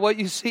Jeremiah, what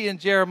you see in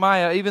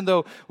Jeremiah, even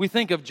though we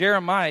think of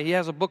Jeremiah, he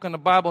has a book in the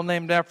Bible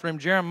named after him.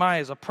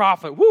 Jeremiah is a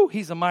prophet. Woo,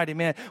 he's a mighty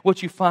man.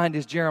 What you find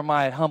is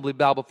Jeremiah humbly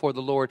bow before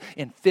the Lord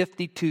in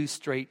 52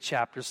 straight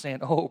chapters saying,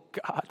 oh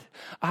God,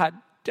 I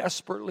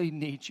desperately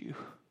need you.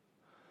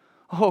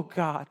 Oh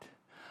God,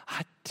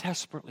 I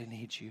desperately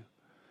need you.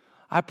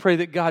 I pray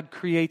that God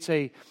creates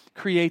a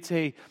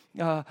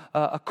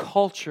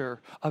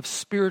culture of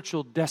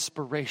spiritual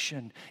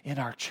desperation in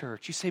our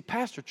church. You say,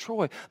 Pastor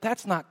Troy,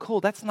 that's not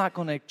cool. That's not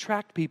going to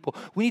attract people.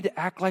 We need to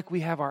act like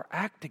we have our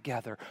act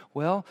together.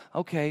 Well,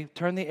 okay,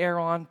 turn the air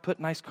on, put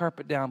nice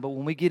carpet down. But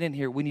when we get in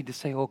here, we need to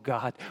say, oh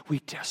God, we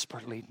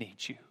desperately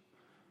need you.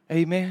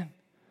 Amen?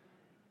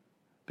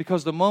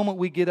 Because the moment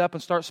we get up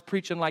and start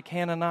preaching like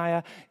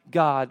Hananiah,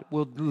 God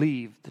will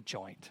leave the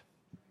joint.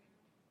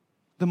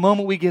 The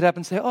moment we get up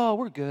and say, oh,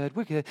 we're good,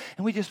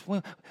 and we just,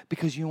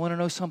 because you want to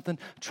know something,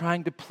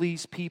 trying to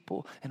please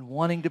people and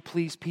wanting to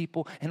please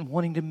people and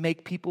wanting to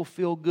make people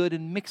feel good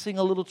and mixing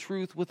a little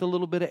truth with a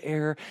little bit of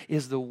error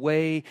is the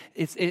way,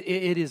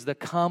 it is the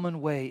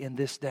common way in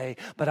this day.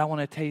 But I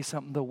want to tell you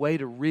something, the way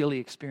to really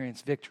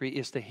experience victory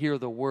is to hear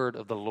the word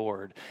of the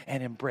Lord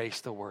and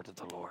embrace the word of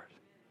the Lord.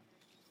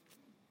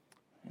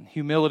 In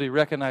humility,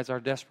 recognize our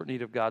desperate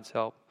need of God's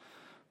help.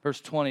 Verse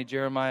 20,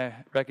 Jeremiah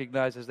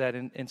recognizes that.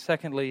 And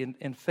secondly,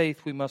 in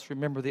faith, we must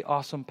remember the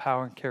awesome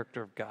power and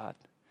character of God.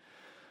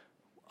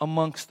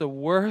 Amongst the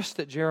worst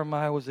that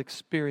Jeremiah was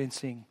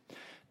experiencing,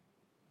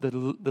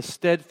 the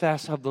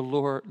steadfast of the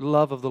Lord,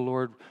 love of the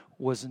Lord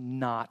was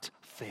not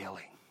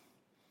failing.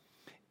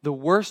 The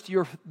worst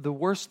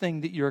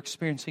thing that you're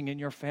experiencing in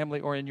your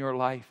family or in your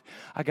life,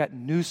 I got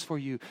news for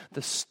you.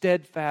 The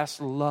steadfast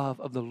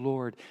love of the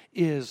Lord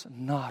is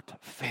not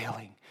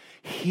failing.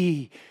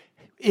 He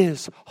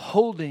is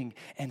holding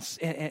and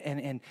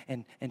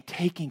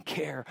taking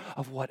care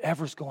of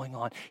whatever's going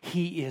on.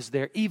 He is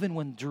there. Even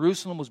when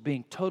Jerusalem was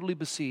being totally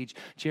besieged,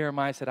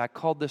 Jeremiah said, I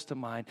called this to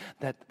mind,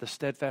 that the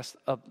steadfast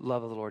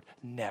love of the Lord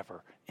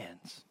never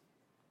ends.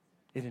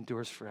 It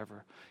endures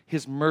forever.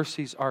 His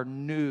mercies are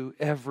new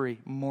every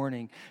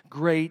morning.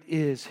 Great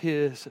is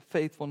His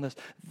faithfulness.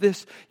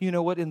 This, you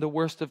know what, in the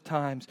worst of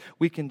times,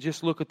 we can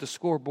just look at the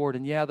scoreboard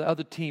and the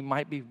other team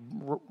might be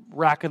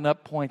racking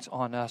up points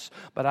on us.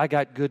 But I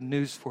got good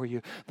news for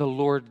you. The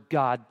Lord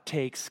God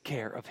takes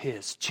care of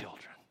His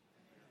children.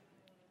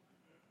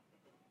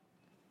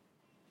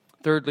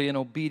 Thirdly, in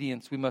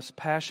obedience, we must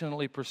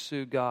passionately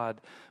pursue God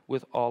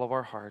with all of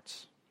our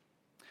hearts.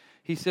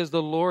 He says,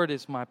 the Lord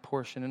is my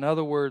portion. In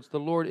other words, the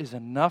Lord is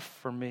enough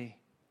for me.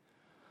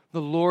 The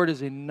Lord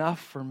is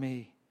enough for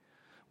me.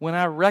 When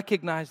I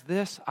recognize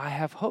this, I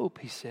have hope,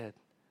 he said.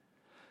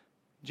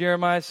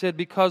 Jeremiah said,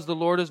 because the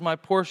Lord is my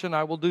portion,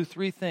 I will do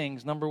 3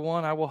 things. Number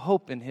 1, I will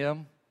hope in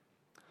Him.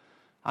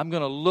 I'm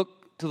going to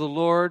look to the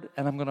Lord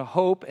and I'm going to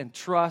hope and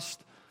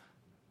trust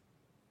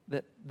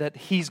that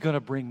He's going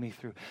to bring me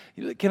through.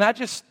 Can I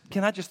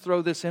just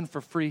throw this in for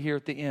free here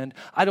at the end?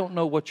 I don't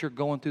know what you're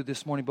going through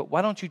this morning, but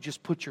why don't you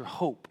just put your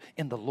hope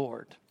in the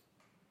Lord?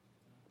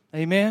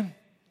 Amen?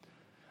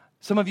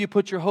 Some of you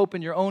put your hope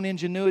in your own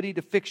ingenuity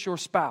to fix your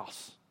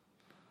spouse.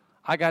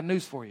 I got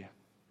news for you.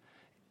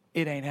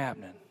 It ain't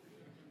happening.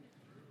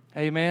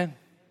 Amen?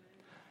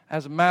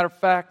 As a matter of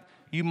fact,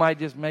 you might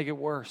just make it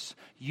worse.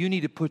 You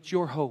need to put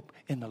your hope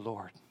in the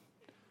Lord.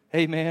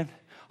 Amen?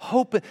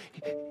 Hope,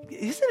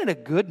 isn't it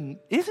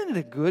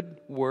a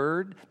good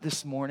word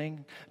this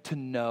morning to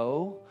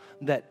know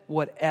that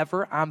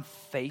whatever I'm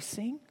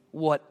facing,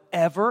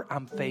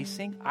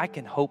 I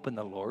can hope in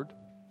the Lord?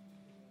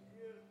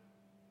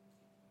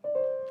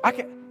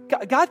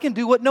 God can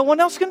do what no one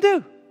else can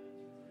do.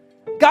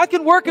 God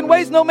can work in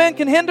ways no man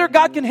can hinder.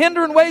 God can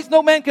hinder in ways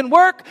no man can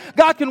work.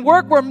 God can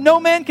work where no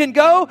man can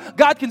go.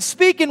 God can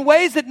speak in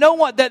ways that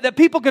that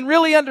people can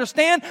really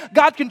understand.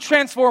 God can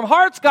transform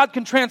hearts. God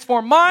can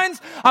transform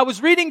minds. I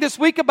was reading this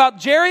week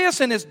about Jairus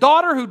and his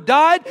daughter who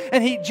died,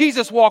 and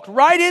Jesus walked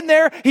right in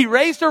there. He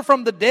raised her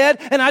from the dead,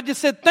 and I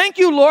just said, thank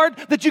you, Lord,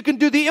 that you can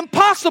do the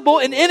impossible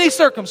in any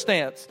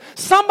circumstance.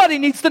 Somebody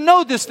needs to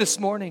know this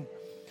morning.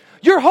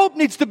 Your hope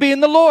needs to be in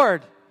the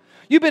Lord.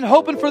 You've been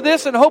hoping for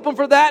this and hoping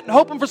for that and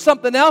hoping for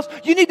something else.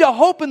 You need to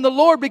hope in the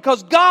Lord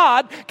because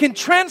God can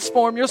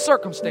transform your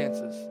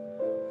circumstances.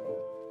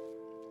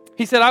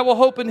 He said, I will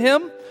hope in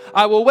Him.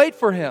 I will wait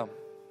for Him.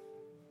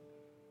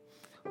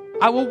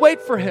 I will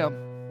wait for Him.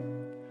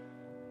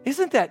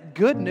 Isn't that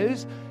good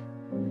news?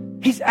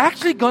 He's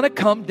actually going to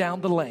come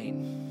down the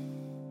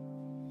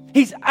lane.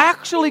 He's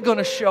actually going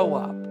to show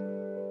up.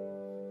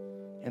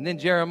 And then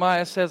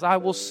Jeremiah says, I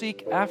will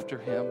seek after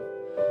Him.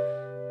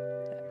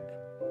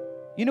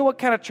 You know what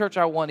kind of church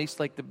I want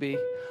Eastlake to be?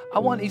 I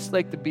want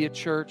Eastlake to be a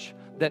church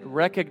that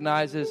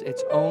recognizes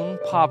its own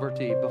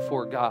poverty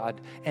before God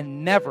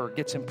and never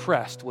gets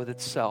impressed with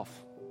itself.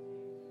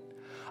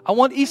 I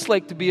want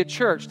Eastlake to be a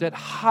church that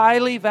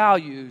highly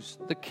values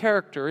the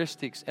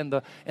characteristics and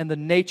the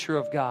nature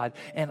of God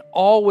and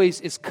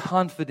always is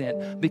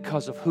confident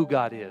because of who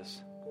God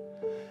is.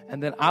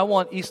 And then I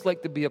want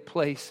Eastlake to be a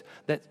place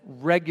that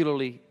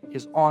regularly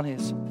is on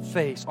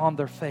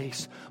their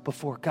face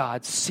before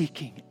God,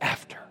 seeking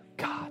after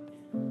God.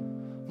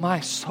 My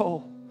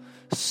soul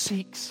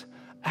seeks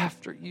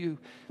after you.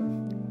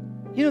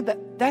 You know,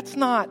 that's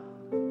not,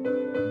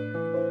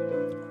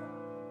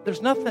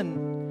 there's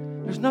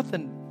nothing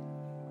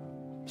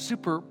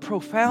super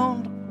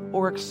profound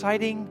or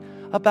exciting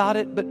about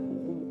it, but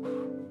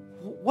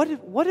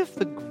what if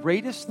the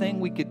greatest thing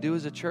we could do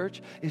as a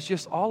church is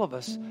just all of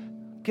us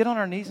get on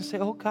our knees and say,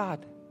 oh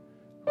God,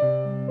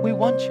 we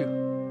want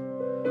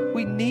you.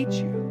 We need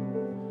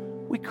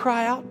you. We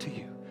cry out to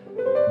you.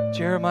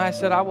 Jeremiah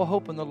said, I will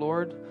hope in the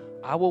Lord.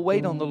 I will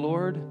wait on the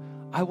Lord.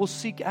 I will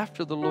seek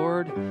after the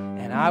Lord.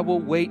 And I will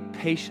wait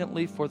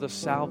patiently for the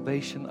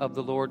salvation of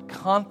the Lord,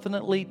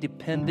 confidently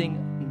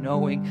depending,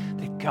 knowing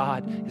that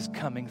God is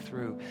coming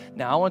through.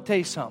 Now, I want to tell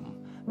you something.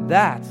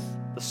 That's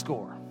the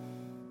score.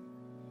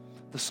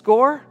 The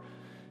score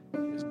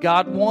is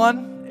God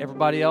won,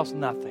 everybody else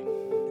nothing.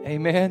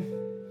 Amen.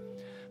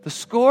 The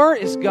score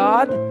is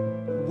God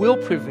will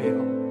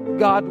prevail.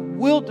 God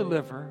will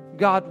deliver.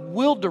 God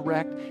will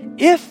direct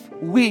if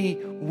we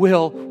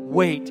will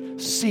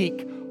wait,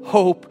 seek,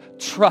 hope,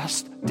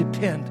 trust,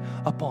 depend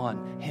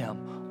upon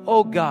Him.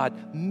 Oh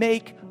God,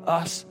 make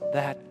us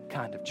that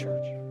kind of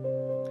church.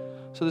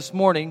 So this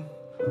morning,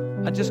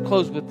 I just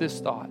close with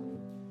this thought.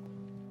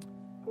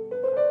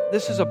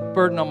 This is a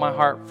burden on my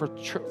heart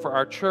for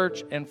our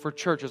church and for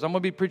churches. I'm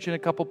going to be preaching a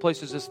couple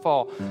places this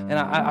fall, and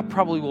I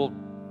probably will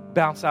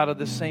bounce out of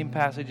the same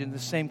passage and the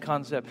same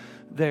concept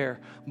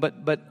there. But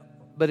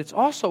it's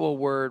also a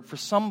word for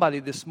somebody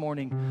this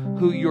morning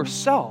who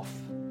yourself,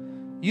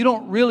 you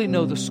don't really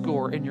know the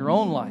score in your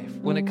own life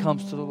when it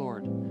comes to the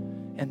Lord.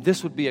 And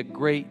this would be a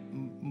great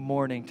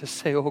morning to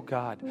say, oh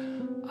God,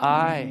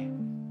 I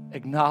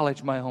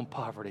acknowledge my own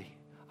poverty.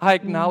 I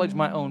acknowledge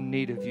my own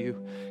need of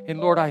you. And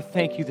Lord, I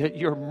thank you that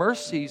your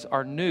mercies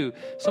are new.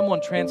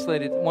 Someone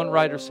translated, one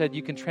writer said,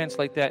 you can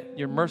translate that,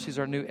 your mercies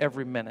are new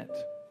every minute.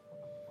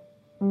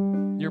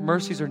 Your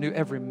mercies are new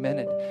every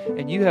minute.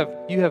 And you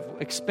have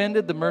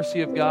expended the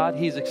mercy of God.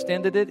 He's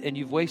extended it and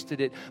you've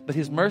wasted it. But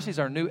His mercies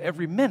are new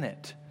every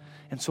minute.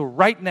 And so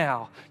right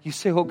now, you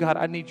say, oh God,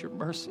 I need your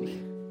mercy.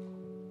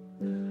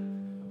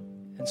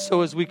 And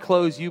so as we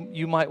close,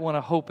 you might want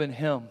to hope in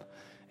Him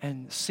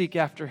and seek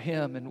after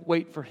Him and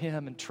wait for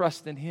Him and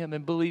trust in Him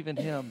and believe in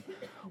Him.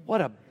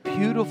 What a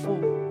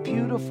beautiful,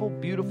 beautiful,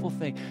 beautiful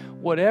thing.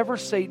 Whatever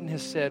Satan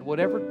has said,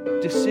 whatever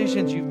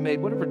decisions you've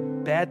made, whatever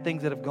bad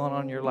things that have gone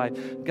on in your life,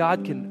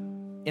 God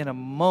can, in a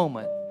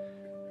moment,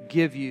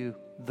 give you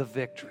the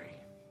victory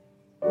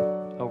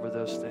over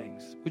those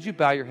things. Would you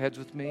bow your heads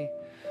with me?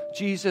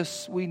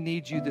 Jesus, we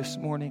need you this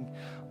morning.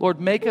 Lord,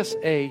 make us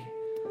a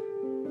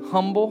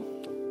humble,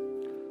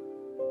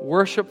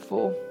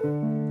 worshipful,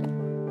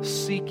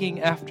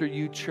 seeking after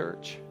you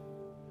church.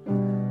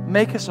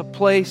 Make us a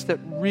place that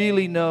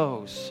really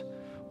knows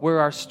where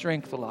our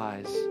strength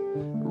lies,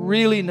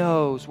 really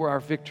knows where our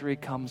victory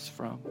comes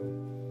from.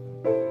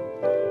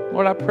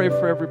 Lord, I pray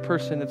for every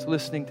person that's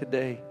listening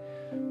today,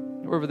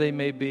 wherever they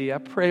may be. I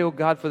pray, oh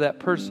God, for that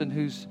person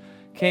who's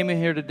came in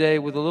here today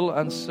with a little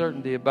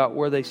uncertainty about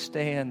where they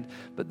stand,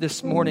 but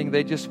this morning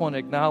they just want to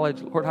acknowledge,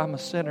 Lord, I'm a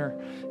sinner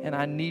and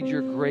I need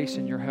your grace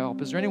and your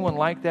help. Is there anyone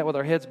like that with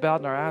our heads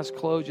bowed and our eyes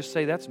closed? Just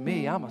say, that's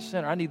me. I'm a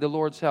sinner. I need the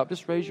Lord's help.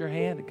 Just raise your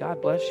hand.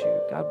 God bless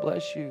you. God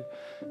bless you.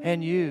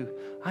 And you.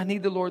 I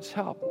need the Lord's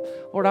help.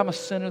 Lord, I'm a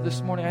sinner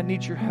this morning. I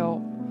need your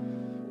help.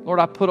 Lord,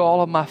 I put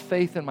all of my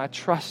faith and my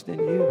trust in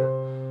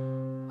you.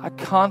 I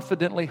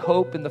confidently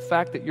hope in the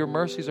fact that your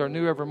mercies are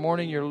new every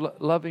morning. Your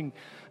loving,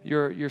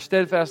 your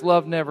steadfast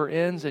love never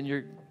ends, and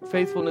your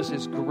faithfulness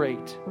is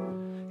great.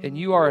 And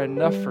you are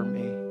enough for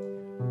me.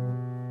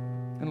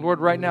 And Lord,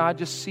 right now I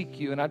just seek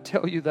you and I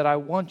tell you that I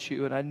want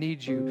you and I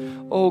need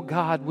you. Oh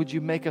God, would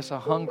you make us a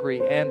hungry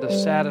and a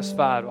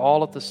satisfied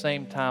all at the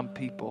same time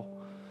people?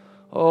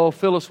 Oh,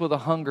 fill us with a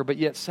hunger, but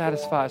yet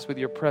satisfy us with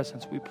your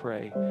presence, we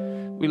pray.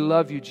 We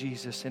love you,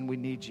 Jesus, and we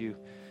need you.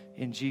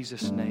 In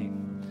Jesus'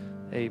 name,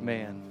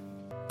 amen.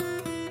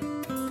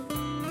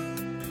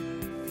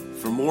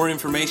 For more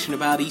information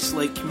about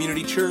Eastlake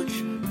Community Church,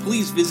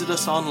 please visit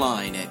us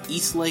online at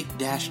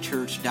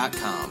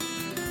eastlake-church.com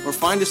or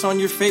find us on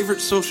your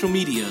favorite social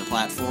media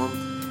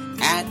platform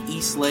at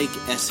Eastlake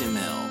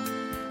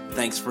SML.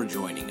 Thanks for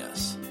joining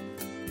us.